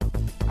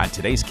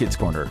today's Kids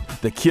Corner,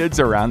 the kids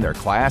are on their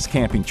class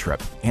camping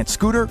trip, and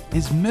Scooter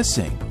is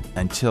missing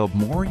until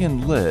Maury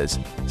and Liz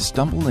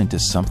stumble into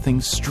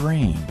something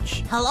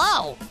strange.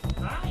 Hello?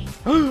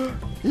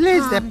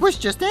 Liz, that bush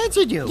just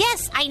answered you.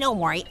 Yes, I know,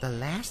 Maury. The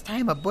last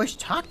time a bush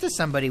talked to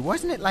somebody,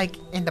 wasn't it like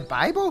in the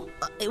Bible?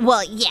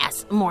 Well,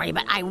 yes, Maury,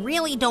 but I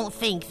really don't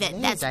think that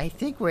Liz, that's... I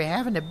think we're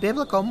having a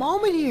biblical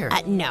moment here.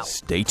 No.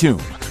 Stay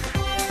tuned.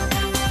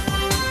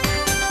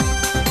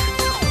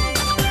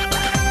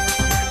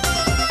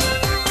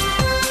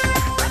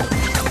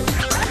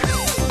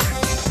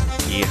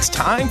 It's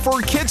time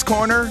for Kids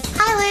Corner.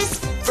 Hi, Liz.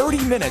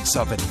 30 minutes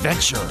of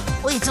adventure.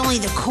 Well, it's only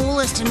the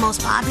coolest and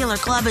most popular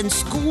club in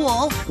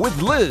school.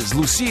 With Liz,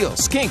 Lucille,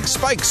 Skink,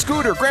 Spike,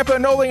 Scooter, Grandpa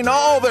Noli, and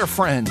all their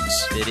friends.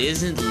 It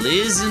isn't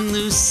Liz and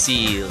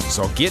Lucille.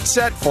 So get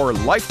set for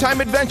lifetime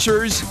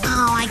adventures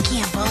Oh, I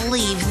can't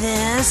believe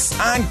this.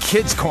 on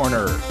Kids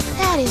Corner.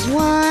 That is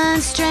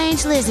one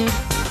strange lizard.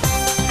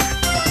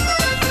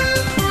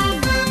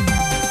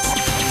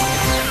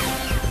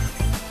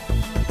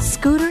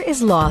 Scooter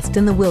is lost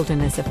in the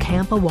wilderness of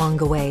Camp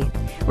Awangaway.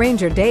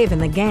 Ranger Dave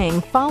and the gang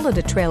followed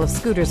a trail of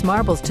Scooter's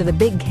marbles to the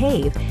big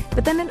cave,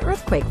 but then an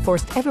earthquake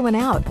forced everyone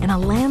out and a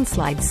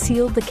landslide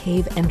sealed the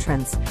cave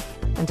entrance.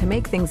 And to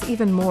make things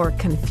even more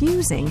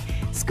confusing,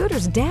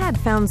 Scooter's dad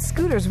found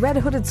Scooter's red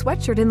hooded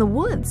sweatshirt in the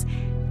woods.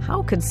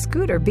 How could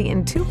Scooter be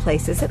in two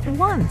places at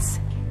once?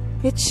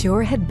 It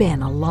sure had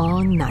been a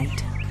long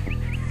night.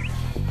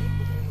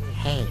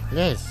 Hey,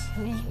 Liz.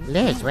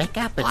 Liz, wake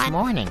up. It's What?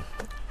 morning.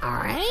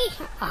 Already?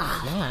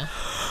 Yeah.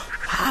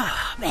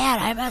 Man,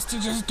 I must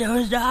have just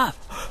dozed off.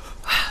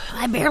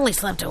 I barely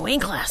slept a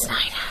wink last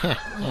night.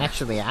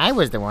 Actually, I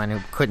was the one who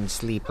couldn't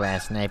sleep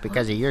last night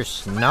because of your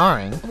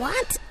snoring.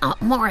 What?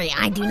 Maury,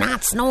 I do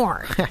not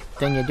snore.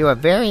 Then you do a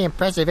very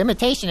impressive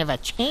imitation of a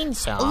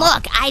chainsaw.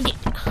 Look, I do...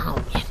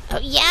 Oh,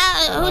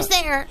 yeah, who's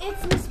there?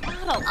 It's Miss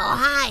Bottle. Oh,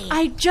 hi.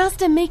 I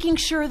just am making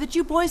sure that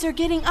you boys are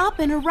getting up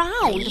and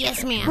around.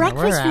 Yes, ma'am.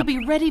 Breakfast We're will up.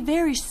 be ready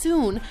very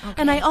soon.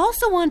 And I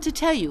also want to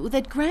tell you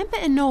that Grandpa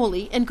and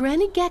Noli and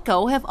Granny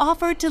Gecko have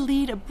offered to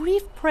lead a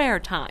brief prayer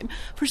time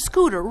for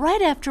Scooter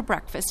right after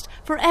breakfast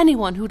for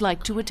anyone who'd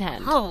like to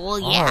attend. Oh, well,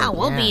 yeah, Oh,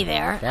 we'll yeah, be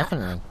there.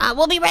 definitely.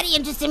 We'll be ready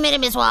in just a minute,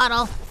 Miss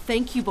Waddle.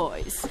 Thank you,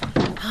 boys.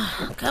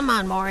 Come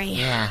on, Maury.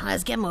 Yeah.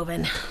 Let's get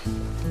moving.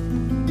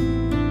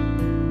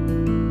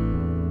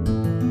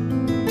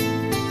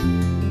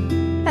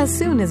 As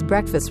soon as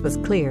breakfast was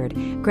cleared,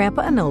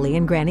 Grandpa Anoli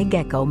and Granny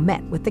Gecko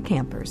met with the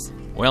campers.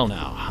 Well,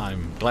 now,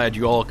 I'm glad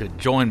you all could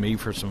join me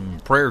for some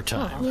prayer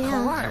time.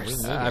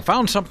 I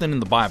found something in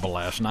the Bible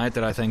last night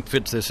that I think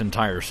fits this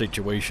entire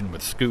situation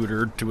with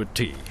Scooter to a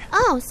T.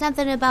 Oh,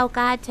 something about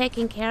God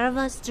taking care of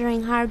us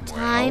during hard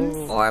times.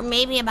 Or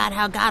maybe about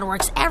how God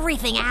works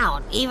everything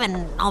out,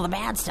 even all the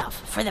bad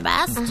stuff, for the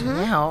best.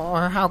 Yeah,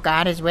 or how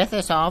God is with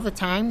us all the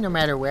time, no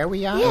matter where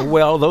we are.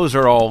 Well, those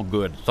are all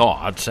good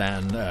thoughts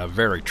and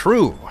very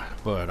true.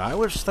 But I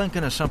was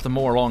thinking of something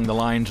more along the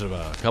lines of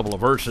a couple of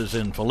verses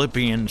in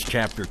Philippians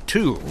chapter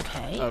 2.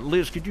 Okay.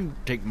 Liz, could you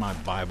take my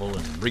Bible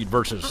and read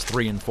verses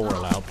 3 and 4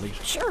 aloud, please?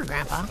 Sure,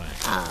 Grandpa.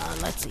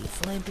 Let's see.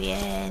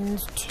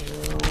 Philippians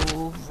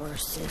 2,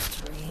 verses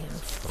 3 and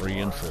 4. 3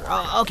 and 4.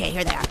 Oh, okay,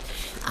 here they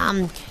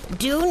are.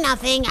 Do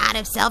nothing out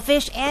of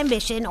selfish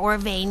ambition or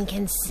vain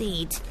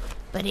conceit,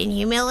 but in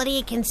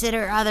humility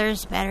consider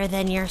others better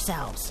than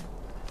yourselves.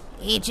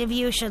 Each of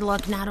you should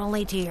look not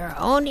only to your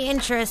own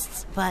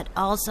interests, but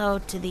also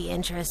to the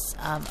interests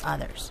of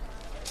others.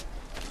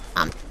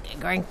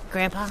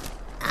 Grandpa?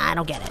 I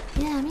don't get it.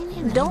 Yeah, I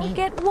mean, Don't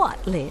get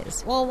what,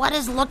 Liz? Well, what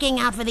does looking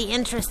out for the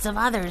interests of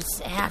others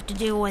have to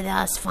do with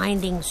us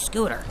finding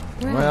Scooter?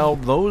 Well,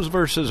 those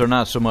verses are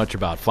not so much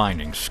about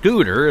finding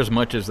Scooter as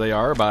much as they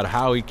are about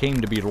how he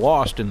came to be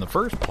lost in the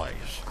first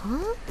place.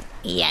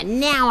 Yeah,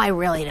 now I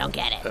really don't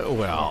get it.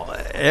 Well,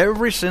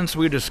 ever since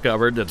we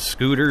discovered that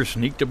Scooter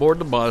sneaked aboard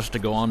the bus to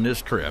go on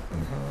this trip,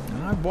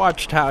 I've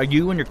watched how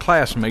you and your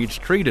classmates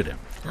treated him.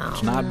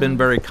 It's not been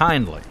very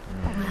kindly.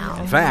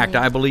 In fact,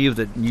 I believe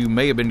that you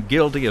may have been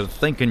guilty of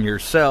thinking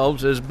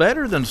yourselves as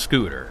better than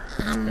Scooter.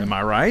 Am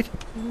I right?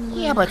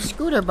 Yeah, but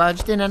Scooter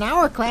budged in an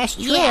hour-class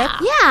trip. Yeah.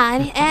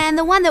 Yeah, and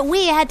the one that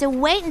we had to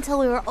wait until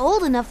we were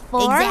old enough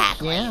for.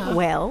 Exactly. Yeah.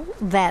 Well,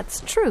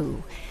 that's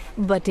true.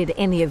 But did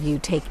any of you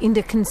take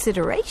into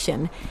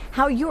consideration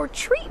how your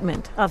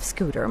treatment of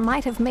Scooter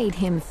might have made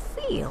him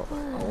feel?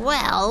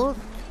 Well,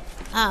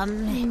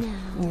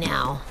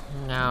 no.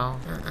 No.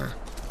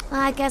 Well,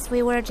 I guess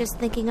we were just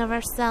thinking of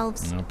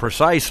ourselves.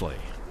 Precisely.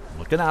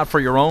 Looking out for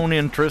your own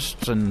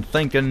interests and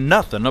thinking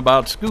nothing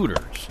about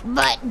Scooter's.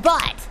 But,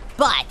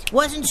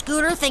 wasn't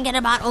Scooter thinking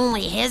about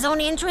only his own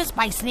interests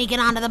by sneaking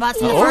onto the bus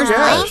in the first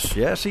place?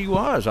 Yes, he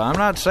was. I'm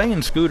not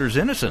saying Scooter's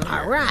innocent here.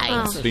 All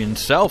right. Being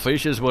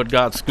selfish is what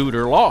got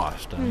Scooter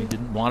lost. He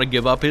didn't want to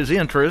give up his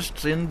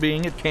interests in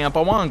being at Camp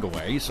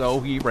Awangaway, so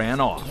he ran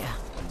off. Yeah.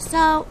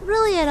 So,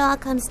 really it all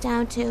comes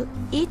down to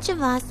each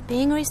of us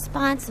being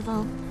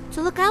responsible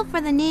to look out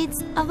for the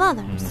needs of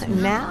others.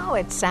 Now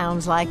it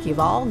sounds like you've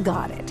all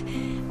got it.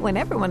 When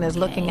everyone is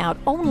looking out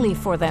only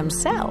for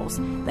themselves,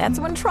 that's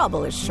when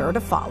trouble is sure to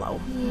follow.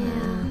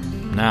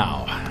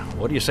 Now,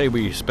 what do you say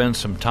we spend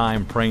some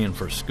time praying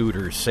for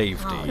Scooter's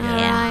safety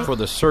and for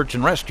the search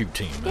and rescue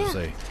team as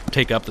they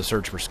take up the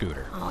search for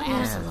Scooter? Oh,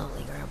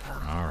 absolutely, Grandpa.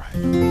 All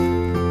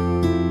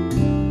right.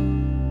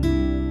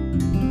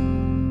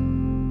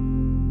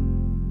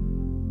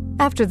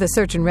 After the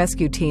search and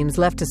rescue teams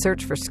left to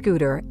search for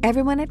Scooter,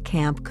 everyone at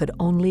camp could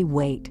only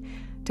wait.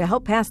 To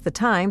help pass the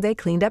time, they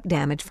cleaned up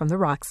damage from the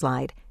rock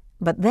slide.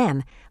 But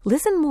then,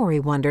 Liz and Maury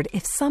wondered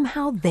if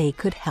somehow they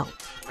could help.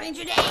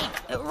 Ranger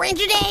Dave!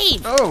 Ranger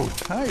Dave! Oh,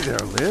 hi there,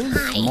 Liz.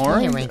 Hi.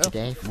 Maury. Hey, Ranger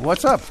Dave.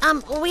 What's up?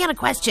 We had a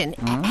question.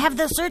 Have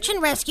the search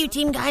and rescue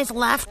team guys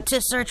left to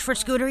search for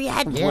Scooter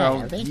yet? Yeah,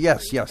 Well, they-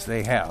 yes,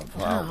 they have.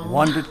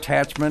 One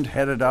detachment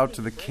headed out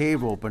to the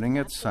cave opening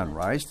at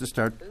sunrise to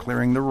start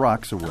clearing the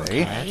rocks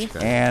away. that's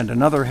good. And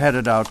another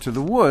headed out to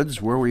the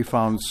woods where we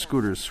found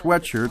Scooter's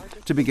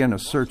sweatshirt to begin a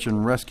search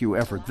and rescue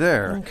effort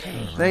there.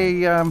 Okay.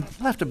 They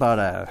left about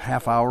a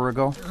half hour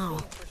ago.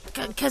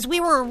 Because we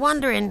were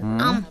wondering,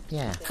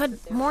 Yeah. could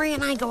Maury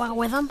and I go out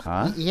with them?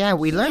 Yeah,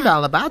 we learned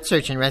all about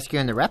search and rescue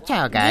and the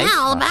reptile guys. Yeah,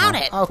 all about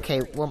it.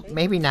 Okay, well,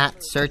 maybe not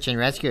search and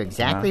rescue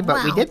exactly,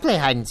 but we Well. did play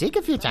hide and seek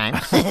a few times.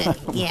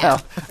 Yeah.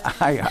 Well,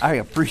 I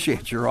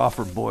appreciate your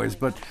offer, boys,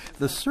 but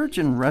the search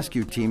and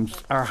rescue teams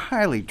are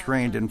highly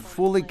trained and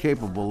fully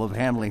capable of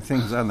handling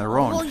things on their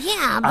own. Well,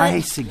 yeah, but- I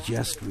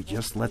suggest we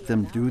just let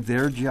them do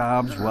their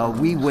jobs while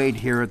we wait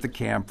here at the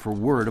camp for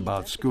word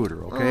about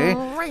Scooter, okay?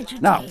 Oh, Ranger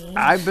Now, Dave.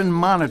 I've been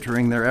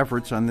monitoring their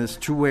efforts on this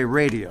two-way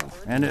radio,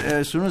 and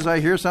as soon as I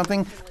hear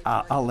something,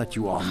 I'll let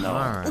you all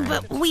know.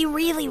 But we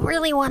really,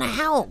 really want to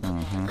help.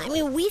 I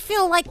mean, we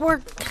feel like we're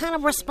kind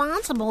of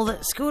responsible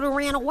that Scooter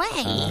ran away.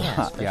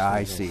 Yeah,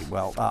 I see.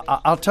 Well,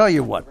 I'll tell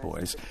you what,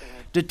 boys.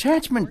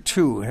 Detachment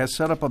 2 has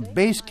set up a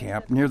base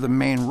camp near the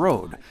main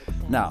road.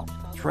 Now,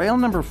 trail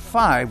number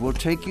 5 will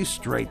take you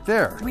straight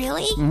there.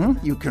 Really?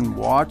 You can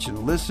watch and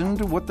listen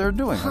to what they're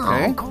doing,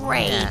 okay? Oh,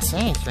 great. Yeah,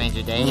 thanks,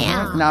 Ranger Dave.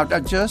 Yeah. Now,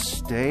 just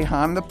stay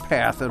on the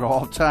path at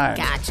all times.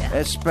 Gotcha.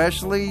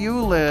 Especially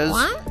you, Liz.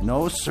 What?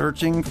 No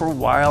searching for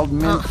wild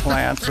mint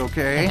plants,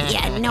 okay?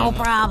 Yeah, no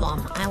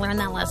problem. I learned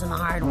that lesson the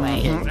hard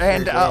way. And,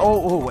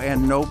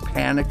 and no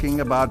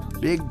panicking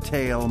about Big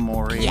Tail,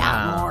 Maury.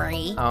 Yeah,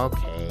 Maury.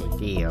 Okay,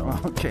 deal.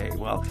 Okay,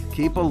 well,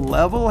 keep a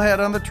level head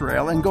on the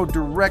trail and go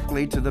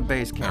directly to the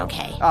base camp.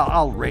 Okay.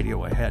 I'll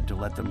radio ahead to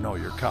let them know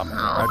you're coming.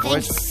 All Oh, right,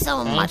 boys? thanks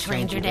so much,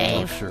 Ranger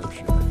Dave. Sure.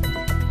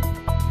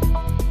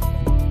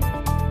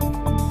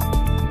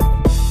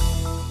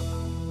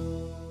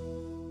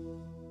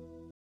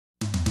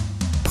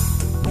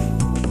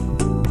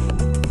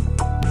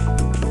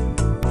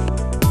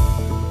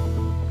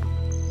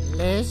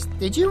 Liz,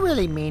 did you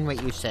really mean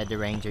what you said to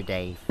Ranger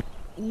Dave?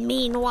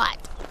 Mean what?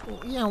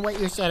 You know, what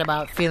you said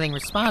about feeling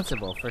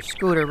responsible for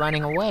Scooter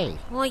running away.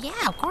 Well,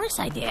 yeah, of course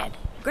I did.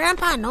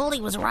 Grandpa Noli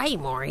was right,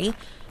 Maury.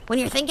 When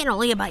you're thinking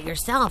only about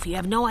yourself, you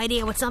have no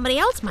idea what somebody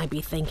else might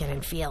be thinking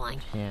and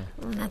feeling. Yeah.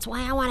 And that's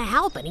why I want to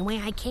help any way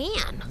I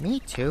can. Me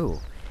too.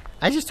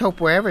 I just hope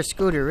wherever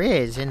Scooter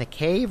is, in the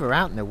cave or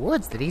out in the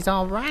woods, that he's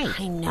all right.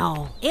 I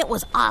know. It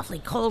was awfully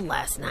cold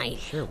last night.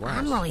 Sure was.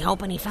 I'm really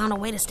hoping he found a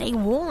way to stay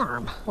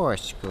warm. Poor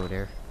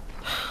Scooter.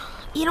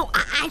 You know,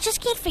 I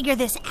just can't figure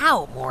this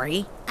out,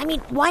 Maury. I mean,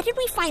 why did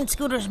we find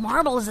Scooter's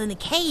marbles in the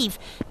cave,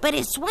 but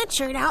his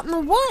sweatshirt out in the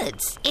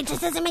woods? It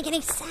just doesn't make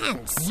any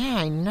sense. Yeah,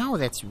 I know.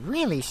 That's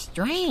really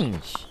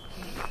strange.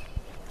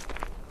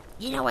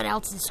 You know what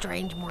else is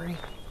strange, Maury?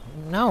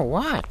 No,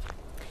 what?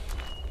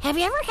 Have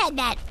you ever had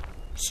that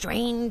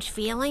strange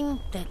feeling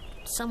that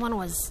someone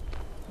was,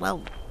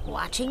 well,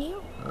 watching you?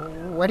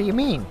 What do you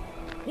mean?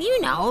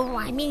 You know,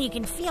 I mean, you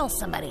can feel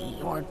somebody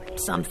or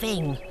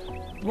something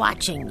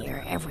watching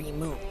your every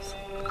move.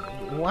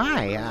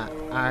 Why?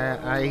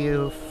 Are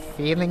you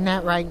feeling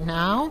that right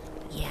now?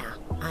 Yeah,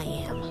 I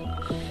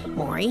am.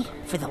 Maury,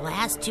 for the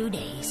last 2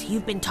 days,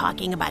 you've been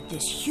talking about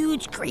this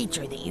huge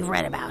creature that you've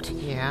read about.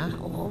 Yeah?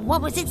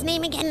 What was its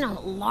name again? A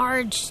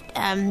large,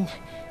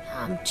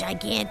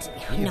 gigantic,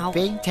 no.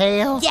 Big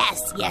tail?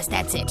 Yes,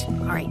 that's it. All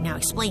right, now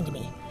explain to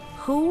me.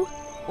 Who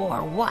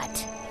or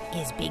what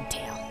is Big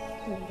Tail?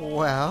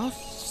 Well,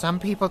 some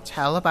people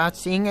tell about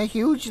seeing a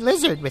huge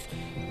lizard with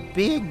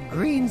big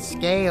green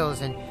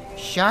scales and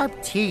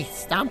sharp teeth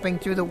stomping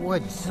through the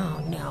woods.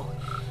 Oh, no.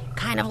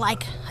 Kind of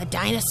like a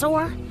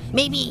dinosaur?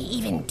 Maybe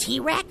even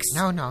T-Rex?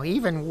 No,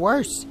 even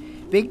worse.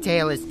 Big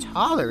Tail is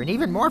taller and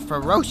even more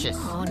ferocious.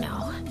 Oh,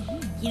 no.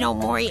 You know,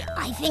 Maury,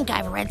 I think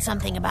I've read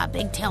something about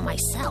Big Tail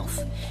myself.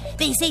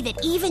 They say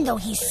that even though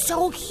he's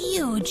so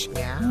huge,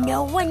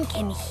 no one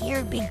can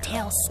hear Big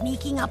Tail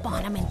sneaking up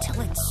on him until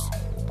it's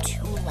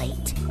too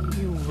late.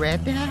 You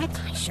read that?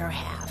 I sure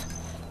have.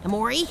 Now,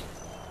 Maury,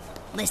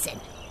 listen.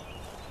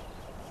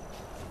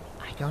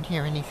 I don't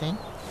hear anything.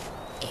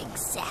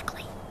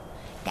 Exactly.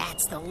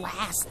 That's the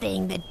last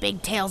thing that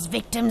Big Tail's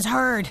victims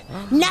heard.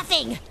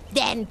 Nothing!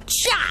 Then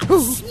chop,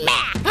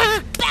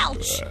 smack,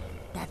 belch.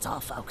 That's all,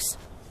 folks.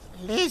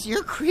 Liz,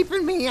 you're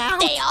creeping me out.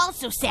 They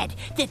also said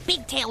that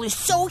Big Tail is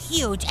so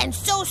huge and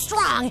so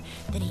strong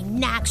that he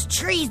knocks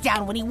trees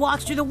down when he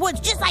walks through the woods,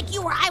 just like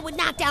you or I would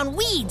knock down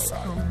weeds.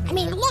 I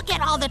mean, look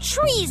at all the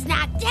trees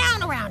knocked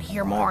down around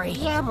here, Maury.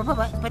 Yeah,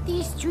 but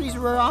these trees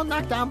were all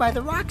knocked down by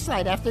the rock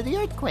slide after the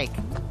earthquake.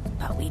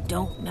 But we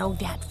don't know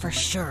that for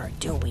sure,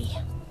 do we?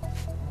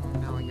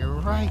 No, you're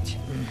right.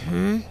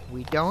 Mm-hmm.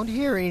 We don't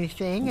hear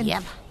anything, and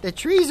Yep. the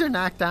trees are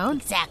knocked down.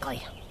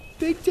 Exactly.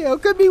 Big Tail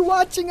could be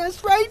watching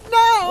us right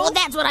now. Well,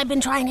 that's what I've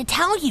been trying to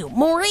tell you,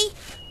 Maury.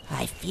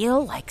 I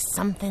feel like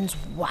something's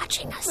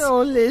watching us.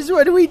 Oh, Liz,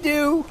 what do we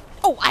do?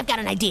 Oh, I've got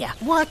an idea.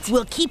 What?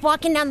 We'll keep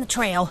walking down the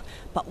trail,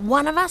 but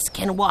one of us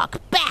can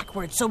walk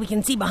backwards so we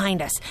can see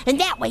behind us. And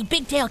that way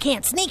Big Tail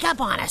can't sneak up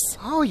on us.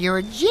 Oh, you're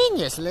a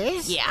genius,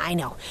 Liz. Yeah, I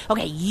know.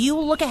 Okay, you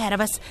look ahead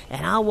of us,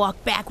 and I'll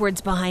walk backwards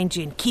behind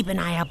you and keep an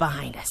eye out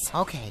behind us.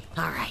 Okay.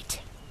 All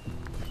right.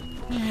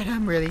 Man,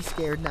 I'm really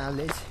scared now,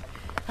 Liz.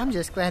 I'm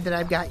just glad that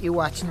I've got you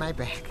watching my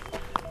back.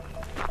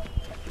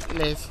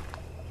 Liz?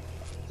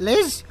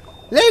 Liz?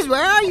 Liz,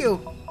 where are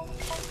you?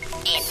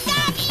 It's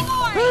Doggy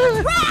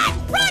Maury!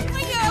 Run! Run for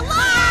your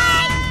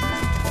life!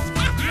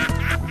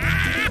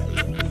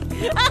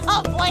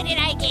 Oh, boy, did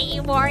I get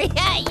you, Maury.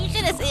 You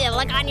should have seen the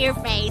look on your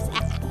face.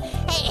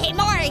 Hey,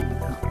 Maury!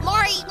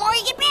 Maury,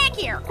 get back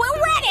here! Quit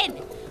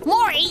running!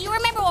 Maury, you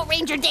remember what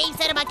Ranger Dave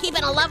said about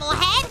keeping a level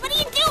head? What are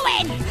you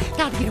doing?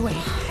 Gotta get away.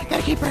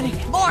 Gotta keep running.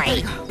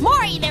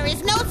 Maury, there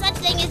is no such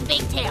thing as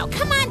Big Tail.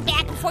 Come on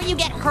back before you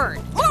get hurt.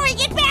 Maury,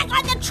 get back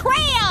on the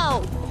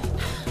trail!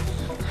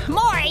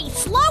 Maury,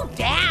 slow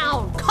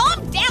down.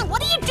 Calm down.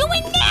 What are you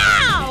doing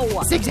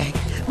now? Zigzag.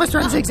 Must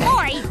run zigzag.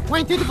 Maury.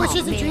 Wind through the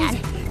bushes and man.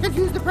 trees.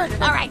 Confuse the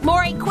predator. All right,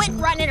 Maury, quit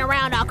running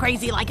around all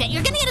crazy like that.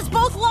 You're going to get us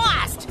both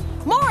lost.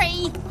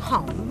 Maury.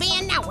 Oh,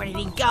 man, now where did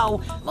he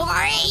go?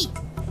 Maury.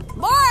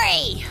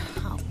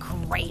 Oh,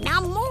 great.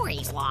 Now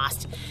Maury's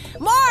lost.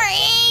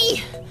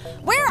 Maury!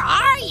 Where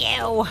are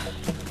you?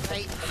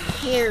 Right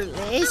here,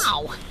 Liz.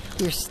 Ow.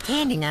 You're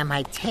standing on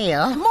my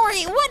tail.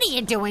 Maury, what are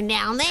you doing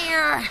down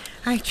there?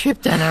 I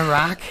tripped on a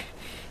rock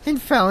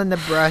and fell in the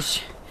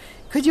brush.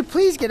 Could you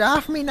please get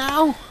off me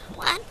now?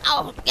 What?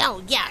 Oh,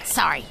 yeah,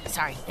 sorry.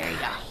 There you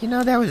go. You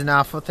know, that was an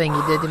awful thing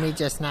you did to me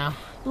just now.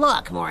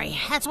 Look, Maury,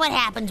 that's what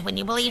happens when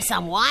you believe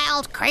some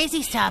wild,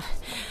 crazy stuff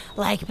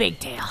like Big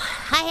Tail.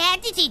 I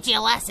had to teach you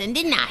a lesson,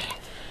 didn't I?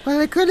 Well,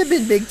 it could have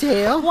been Big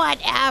Tail.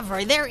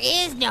 Whatever. There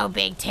is no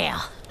Big Tail.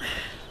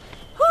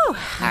 Whew. All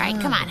right,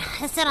 come on.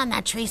 Let's sit on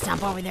that tree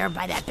stump over there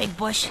by that big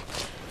bush,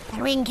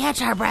 and we can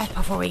catch our breath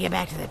before we get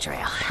back to the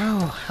trail.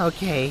 Oh,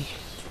 okay.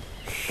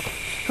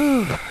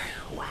 Whew.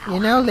 Wow. You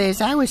know,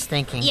 Liz, I was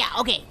thinking... Yeah,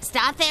 okay,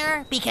 stop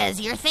there, because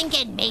your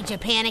thinking made you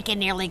panic and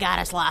nearly got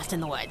us lost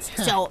in the woods.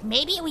 So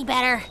maybe it'd be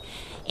better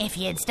if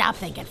you'd stop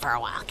thinking for a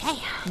while, okay?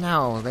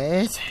 No,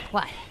 Liz.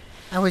 What?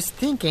 I was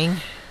thinking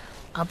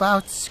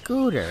about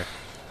Scooter.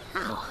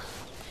 Oh.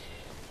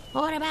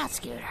 Well, what about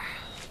Scooter?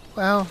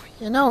 Well,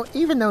 you know,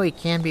 even though he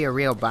can be a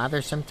real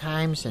bother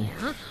sometimes, and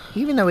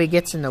even though he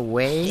gets in the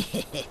way,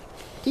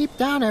 deep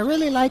down I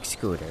really like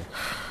Scooter.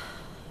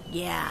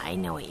 Yeah, I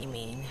know what you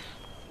mean.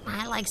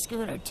 I like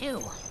Scooter,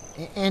 too.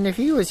 And if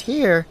he was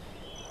here,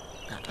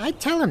 I'd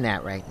tell him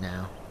that right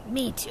now.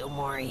 Me too,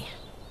 Maury.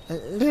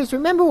 Liz,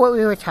 remember what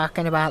we were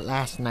talking about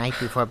last night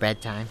before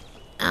bedtime?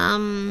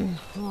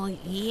 Well,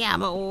 yeah,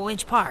 but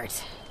which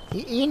part?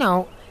 You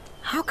know,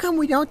 how come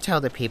we don't tell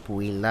the people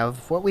we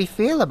love what we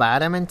feel about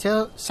them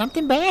until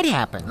something bad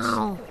happens?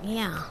 Oh,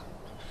 yeah.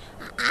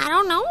 I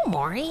don't know,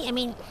 Maury. I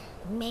mean,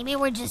 maybe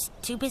we're just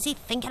too busy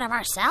thinking of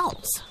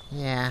ourselves.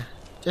 Yeah,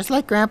 just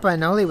like Grandpa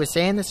and Oli was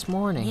saying this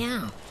morning.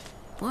 Yeah.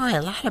 Boy,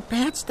 a lot of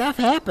bad stuff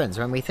happens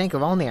when we think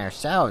of only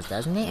ourselves,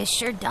 doesn't it? It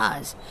sure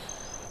does.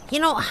 You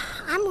know,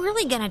 I'm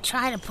really going to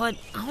try to put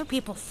other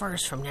people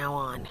first from now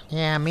on.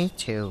 Yeah, me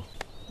too.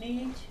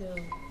 Me too.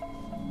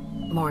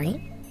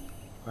 Maury,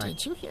 What?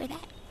 did you hear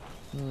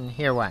that?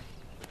 Hear what?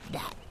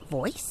 That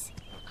voice?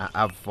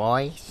 A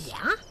voice?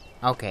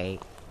 Yeah? Okay.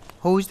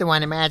 Who's the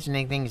one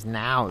imagining things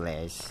now,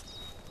 Liz?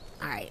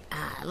 All right,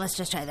 let's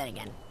just try that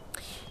again.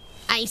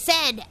 I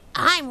said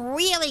I'm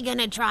really going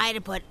to try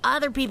to put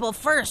other people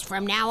first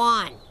from now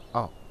on.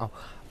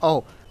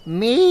 Oh,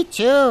 me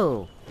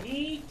too.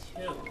 Me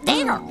too.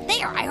 There,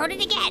 I heard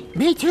it again.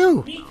 Me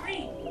too. Me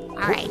three. All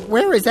right.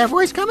 Where is that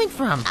voice coming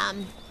from?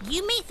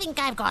 You may think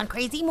I've gone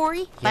crazy,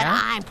 Maury, but Yeah?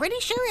 I'm pretty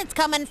sure it's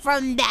coming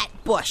from that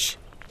bush.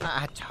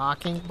 A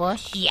talking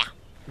bush? Yeah.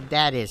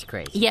 That is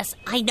crazy. Yes,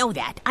 I know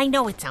that. I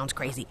know it sounds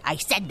crazy. I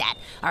said that.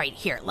 All right,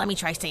 here, let me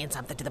try saying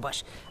something to the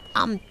bush.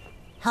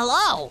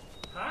 Hello?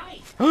 Hi.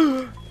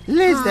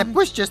 Liz, that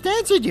bush just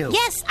answered you.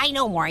 Yes, I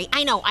know, Maury.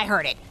 I know, I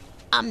heard it.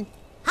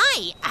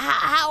 Hi,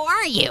 how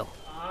are you?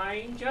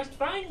 I'm just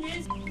fine,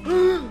 Liz.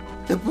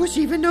 The bush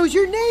even knows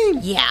your name.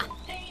 Yeah.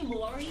 Hey,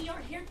 Maury, you're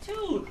here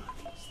too.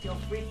 Still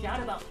freaked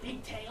out about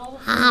Big Tail?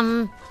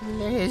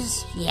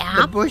 Liz. Yeah?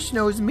 The bush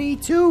knows me,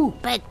 too.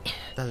 But,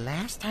 The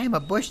last time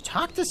a bush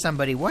talked to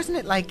somebody, wasn't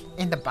it like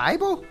in the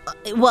Bible?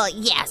 well,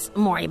 yes,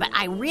 Maury, but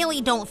I really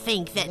don't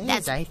think that Liz,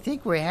 that's... I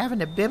think we're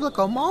having a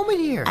biblical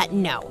moment here.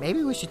 no.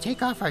 Maybe we should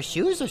take off our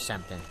shoes or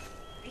something.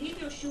 Leave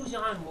your shoes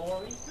on,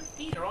 Maury. Your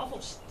feet are awful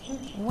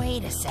stinky.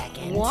 Wait a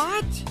second.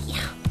 What?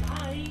 Yeah.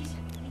 Guys,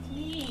 it's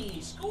me,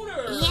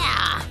 Scooter.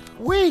 Yeah.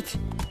 Wait,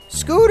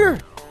 Scooter,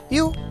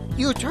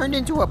 you turned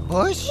into a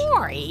bush?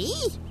 Maury?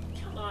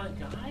 Come on,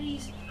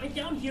 guys. I'm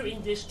down here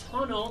in this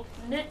tunnel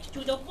next to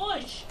the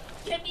bush.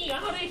 Get me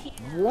out of here.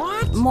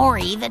 What?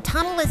 Maury, the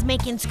tunnel is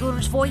making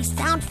Scooter's voice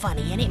sound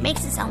funny, and it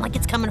makes it sound like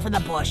it's coming from the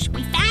bush.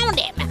 We found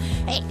him.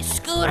 Hey,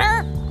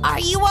 Scooter, are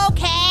you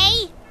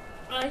okay?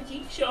 I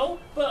think so,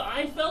 but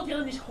I fell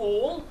down this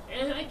hole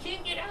and I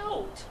can't get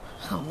out.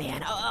 Oh,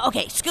 man.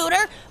 Okay,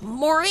 Scooter,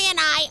 Maury and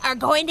I are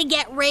going to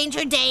get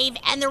Ranger Dave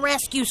and the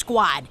rescue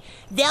squad.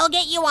 They'll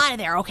get you out of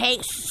there, okay?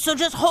 So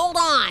just hold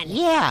on.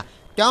 Yeah,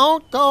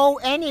 don't go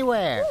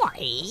anywhere.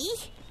 Maury?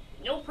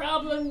 No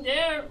problem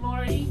there,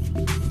 Maury.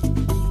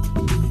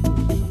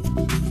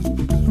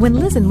 When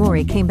Liz and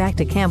Maury came back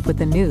to camp with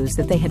the news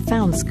that they had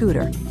found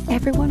Scooter,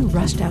 everyone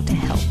rushed out to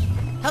help.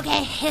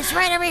 Okay, it's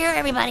right over here,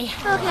 everybody.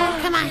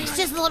 Okay. Come on, it's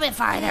just a little bit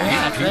farther.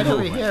 Yeah, it's right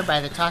over here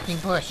by the talking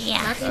bush.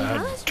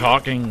 Yeah.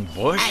 Talking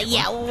bush?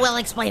 Yeah, we'll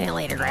explain it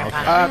later,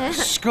 Grandpa.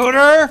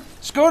 Scooter?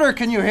 Scooter,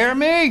 can you hear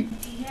me?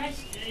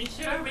 Yes,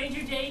 sir,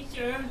 Ranger Dave,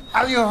 sir.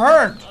 Are you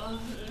hurt?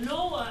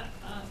 No, I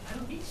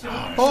don't think so.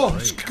 Oh,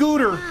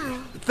 Scooter.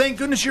 Thank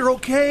goodness you're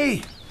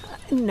okay.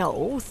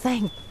 No,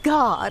 thank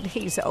God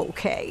he's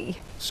okay.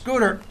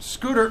 Scooter,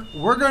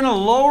 we're going to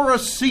lower a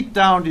seat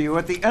down to you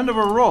at the end of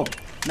a rope.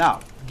 Now,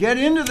 get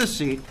into the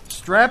seat,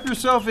 strap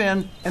yourself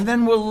in, and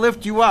then we'll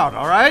lift you out,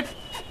 all right?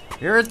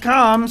 Here it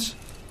comes.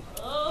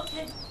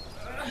 Okay.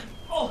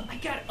 Oh, I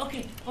got it.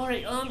 Okay. All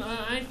right.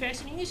 I'm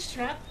fastening this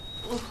strap.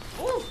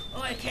 Oh,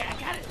 okay, I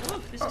got it.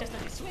 Oh, this is just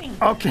like a swing.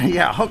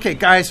 Okay,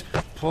 guys.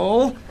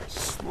 Pull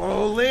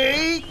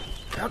slowly.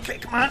 Okay,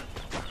 come on.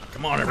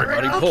 Come on,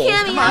 everybody, Oh, pull.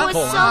 Cammy, I was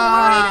so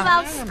worried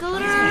about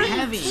Scooter.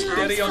 Heavy.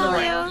 Steady on the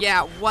right.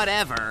 Yeah,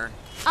 whatever.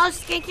 Oh,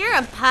 Skink, you're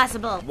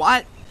impossible.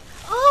 What?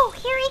 Oh,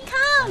 here he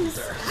comes.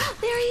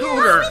 There he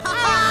Scooter. is.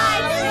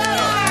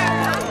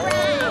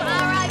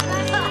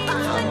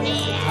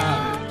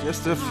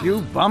 Just a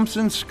few bumps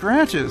and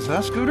scratches,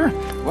 huh, Scooter?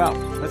 Well,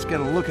 let's get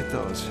a look at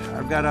those.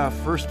 I've got a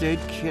first aid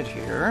kit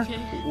here.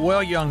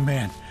 Well, young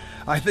man,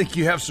 I think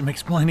you have some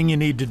explaining you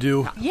need to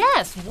do.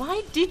 Yes,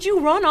 why did you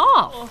run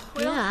off?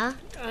 Yeah.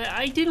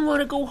 I didn't want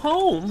to go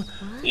home.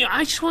 You know,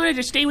 I just wanted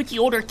to stay with the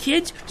older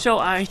kids, so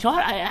I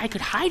thought I could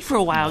hide for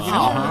a while, you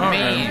know?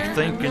 And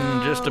thinking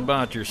just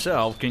about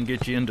yourself can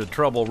get you into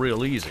trouble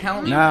real easy.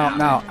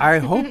 Now, I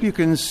hope you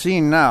can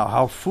see now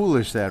how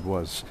foolish that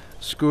was.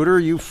 Scooter,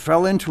 you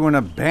fell into an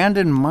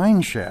abandoned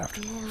mine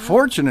shaft.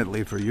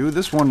 Fortunately for you,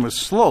 this one was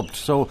sloped,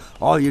 so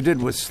all you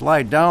did was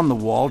slide down the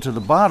wall to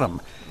the bottom.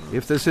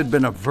 If this had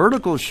been a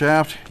vertical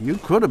shaft, you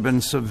could have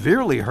been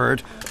severely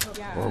hurt,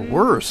 or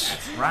worse.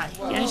 Right.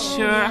 Yes,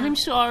 sir. I'm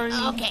sorry.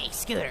 Okay,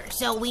 Scooter,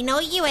 so we know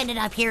you ended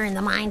up here in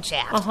the mine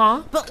shaft.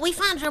 Uh-huh. But we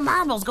found your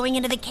marbles going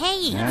into the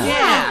cave.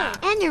 Yeah.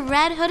 And your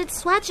red hooded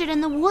sweatshirt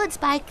in the woods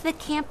by the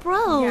camp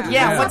road.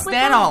 Yeah, what's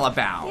that all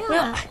about?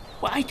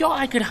 Well, I thought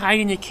I could hide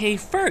in the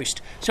cave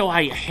first, so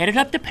I headed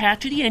up the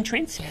path to the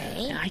entrance.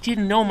 And I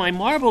didn't know my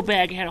marble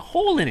bag had a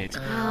hole in it.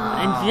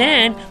 And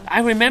then I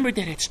remembered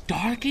that it's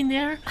dark in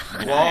there.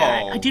 And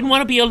I didn't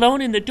want to be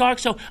alone in the dark,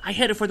 so I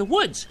headed for the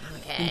woods.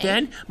 Okay. And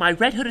then my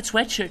red hooded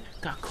sweatshirt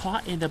got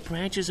caught in the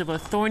branches of a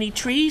thorny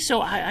tree,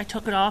 so I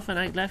took it off and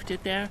I left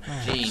it there.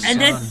 Jeez. And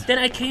then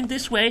I came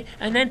this way,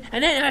 and then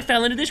I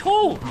fell into this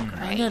hole.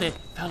 And then it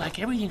felt like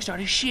everything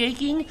started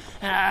shaking.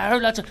 And I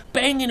heard lots of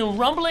banging and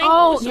rumbling.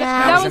 Yeah.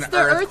 That was the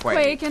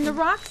earthquake and the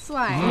rock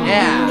slide.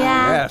 Yeah.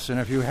 Yes, and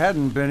if you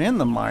hadn't been in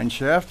the mine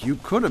shaft, you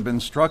could have been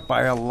struck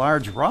by a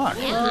large rock.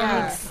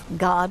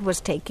 God was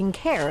taking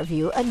care of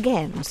you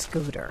again,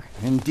 Scooter.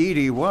 Indeed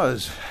he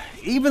was.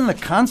 Even the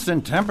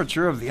constant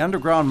temperature of the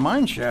underground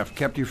mine shaft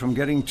kept you from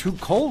getting too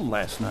cold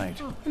last night.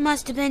 It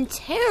must have been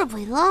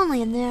terribly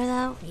lonely in there,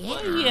 though.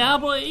 Yeah,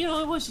 but, you know,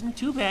 it wasn't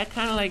too bad,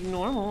 kind of like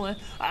normal.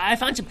 I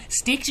found some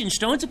sticks and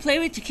stones to play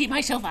with to keep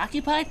myself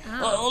occupied.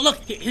 Oh, look,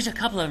 here's a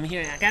couple of them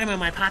here. I got them in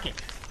my pocket.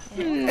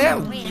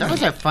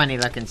 Those are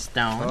funny-looking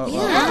stones.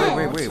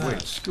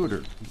 Wait.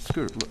 Scooter,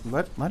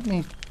 let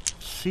me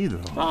see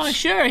those. Oh,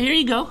 sure, here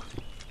you go.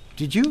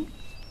 Did you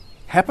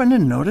happen to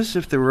notice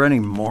if there were any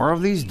more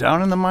of these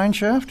down in the mine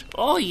shaft?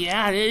 Oh,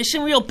 yeah, there's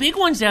some real big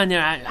ones down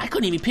there. I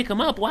couldn't even pick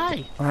them up.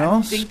 Why?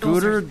 Well,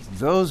 Scooter,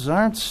 those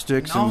aren't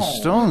sticks and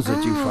stones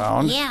that you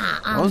found.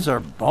 Those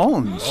are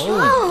bones.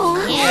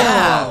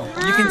 Yeah.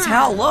 You can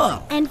tell,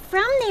 look. And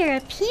from their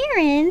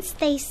appearance,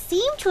 they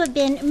seem to have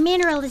been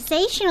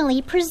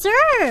mineralizationally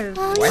preserved.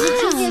 Oh, What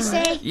did you just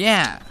say?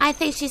 Yeah. I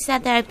think she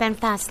said there had been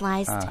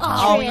fossilized.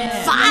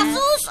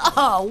 Fossils?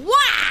 Oh,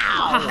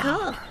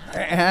 wow!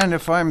 And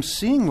if I'm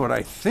seeing what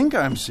I think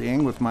I'm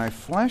seeing with my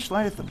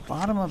flashlight at the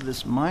bottom of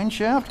this mine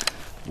shaft,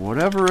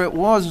 whatever it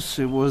was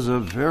a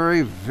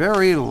very,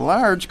 very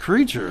large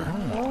creature.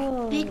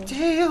 Big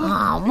tail.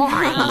 Oh,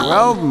 Maury.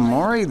 Well,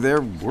 Maury, there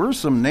were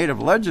some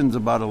native legends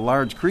about a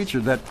large creature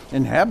that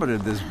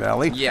inhabited this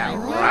valley. Yeah,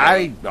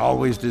 I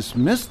always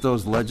dismissed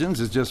those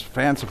legends as just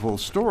fanciful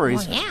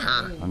stories. Well,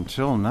 yeah.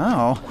 Until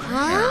now.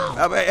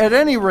 At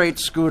any rate,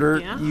 Scooter,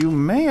 you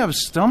may have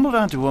stumbled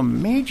onto a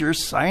major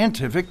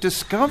scientific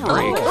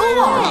discovery.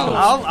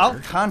 I'll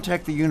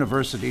contact the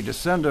university to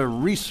send a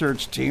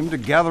research team to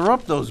gather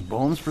up those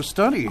bones for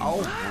study.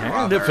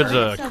 And if it's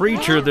a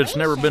creature that's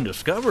never been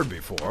discovered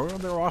before,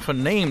 they're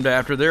often named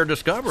after their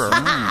discoverer.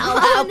 Oh,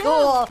 how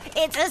cool.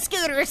 It's a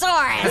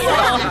Scootersaurus.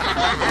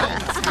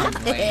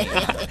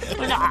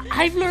 Well,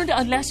 I've learned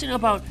a lesson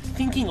about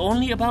thinking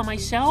only about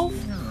myself.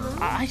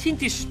 I think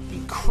this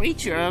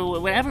creature,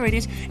 whatever it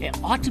is, it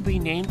ought to be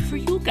named for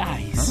you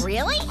guys.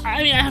 Really?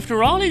 I mean,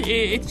 after all,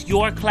 it's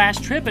your class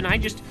trip, and I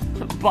just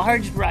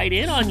barged right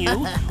in on you.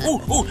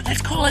 Oh,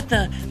 let's call it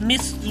the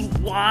Miss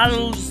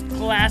Waddles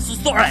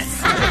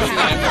Classosaurus.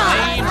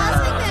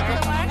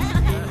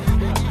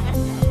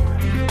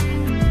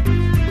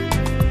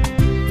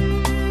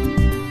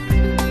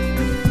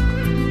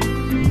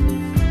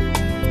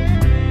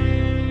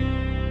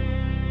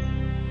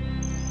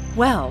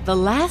 Well, the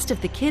last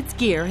of the kids'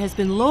 gear has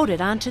been loaded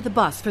onto the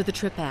bus for the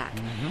trip back.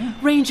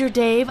 Ranger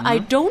Dave, I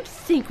don't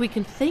think we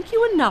can thank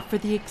you enough for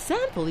the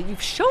example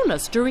you've shown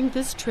us during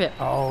this trip.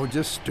 Oh,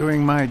 just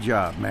doing my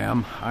job,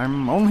 ma'am.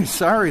 I'm only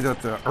sorry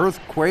that the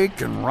earthquake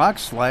and rock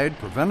slide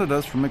prevented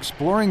us from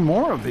exploring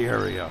more of the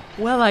area.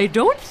 Well, I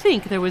don't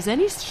think there was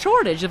any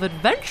shortage of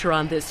adventure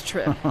on this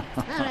trip.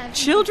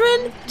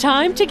 Children,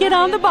 time to get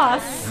on the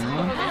bus.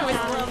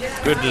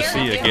 Good to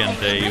see you again,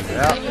 Dave.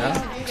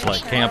 Yeah. Looks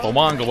like Camp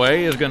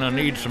Awangaway is going to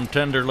need some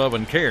tender love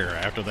and care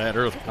after that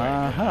earthquake.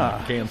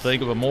 Can't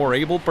think of a more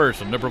able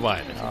person to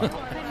provide it.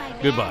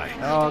 Goodbye.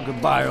 Oh,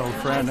 goodbye, old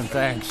friend, and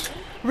thanks.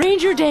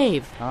 Ranger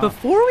Dave,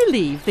 before we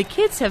leave, the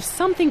kids have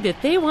something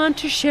that they want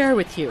to share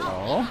with you.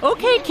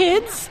 Okay,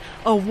 kids.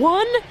 A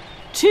 1,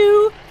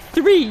 2,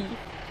 3.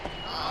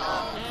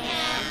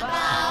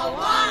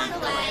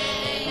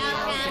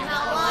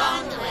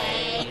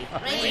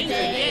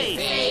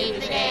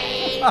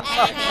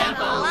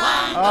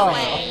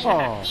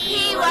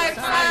 He works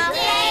all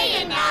day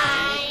and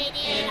night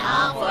in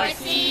all 4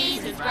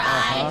 seasons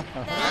bright.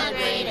 The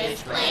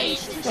greatest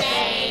place to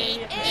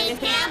stay is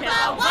Camp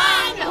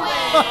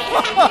Awangaway.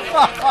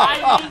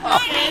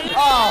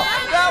 Oh,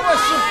 that was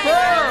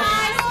superb!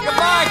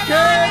 Goodbye,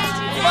 kids!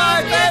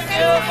 Goodbye, thank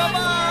you!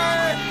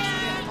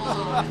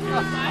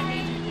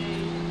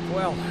 Bye-bye!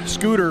 Well,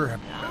 Scooter,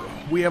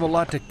 we have a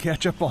lot to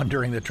catch up on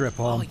during the trip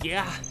home. Oh,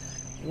 yeah.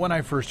 When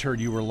I first heard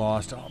you were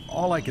lost,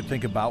 all I could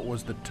think about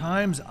was the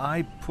times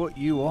I put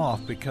you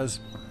off because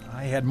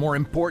I had more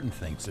important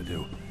things to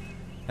do.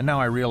 And now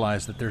I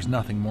realize that there's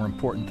nothing more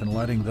important than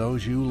letting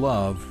those you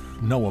love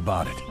know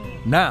about it.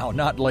 Now,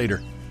 not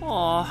later.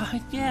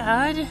 Aw,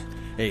 Dad.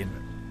 Hey,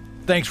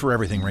 thanks for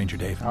everything, Ranger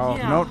Dave.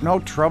 Oh, no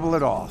trouble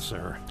at all,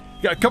 sir.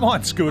 Yeah, come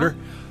on, Scooter.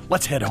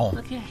 Let's head home.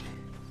 Okay.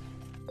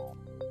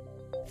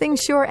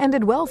 Things sure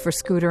ended well for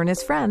Scooter and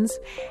his friends,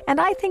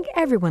 and I think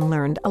everyone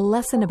learned a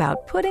lesson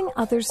about putting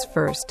others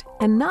first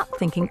and not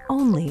thinking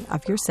only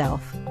of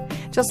yourself.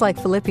 Just like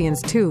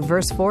Philippians 2,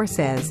 verse 4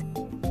 says,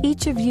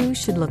 each of you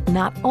should look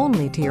not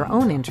only to your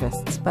own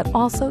interests, but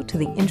also to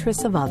the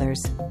interests of others.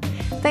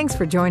 Thanks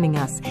for joining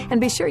us, and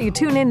be sure you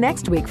tune in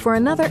next week for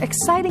another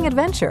exciting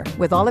adventure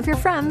with all of your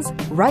friends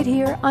right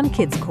here on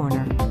Kids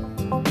Corner.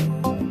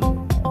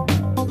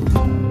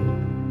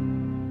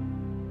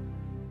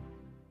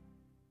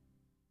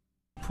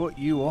 Put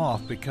you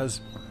off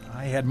because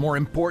I had more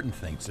important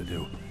things to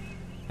do.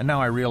 And now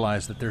I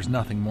realize that there's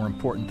nothing more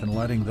important than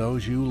letting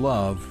those you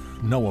love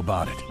know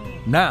about it.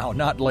 Now,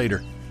 not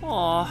later.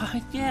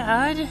 Aw,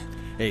 Dad.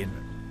 Hey,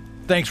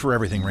 thanks for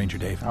everything, Ranger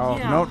Dave.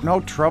 Oh,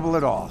 no trouble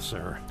at all,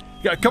 sir.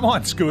 Yeah, come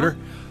on, Scooter.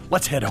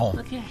 Let's head home.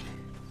 Okay.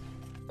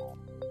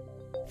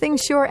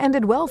 Things sure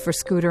ended well for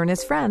Scooter and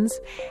his friends,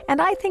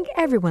 and I think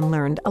everyone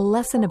learned a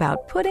lesson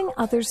about putting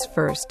others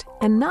first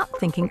and not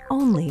thinking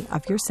only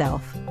of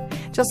yourself.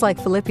 Just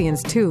like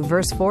Philippians 2,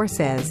 verse 4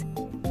 says,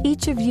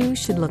 each of you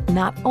should look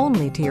not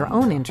only to your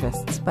own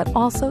interests, but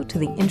also to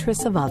the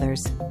interests of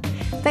others.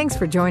 Thanks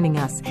for joining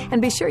us,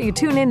 and be sure you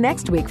tune in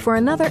next week for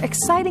another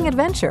exciting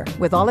adventure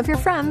with all of your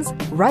friends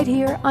right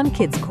here on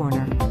Kids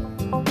Corner.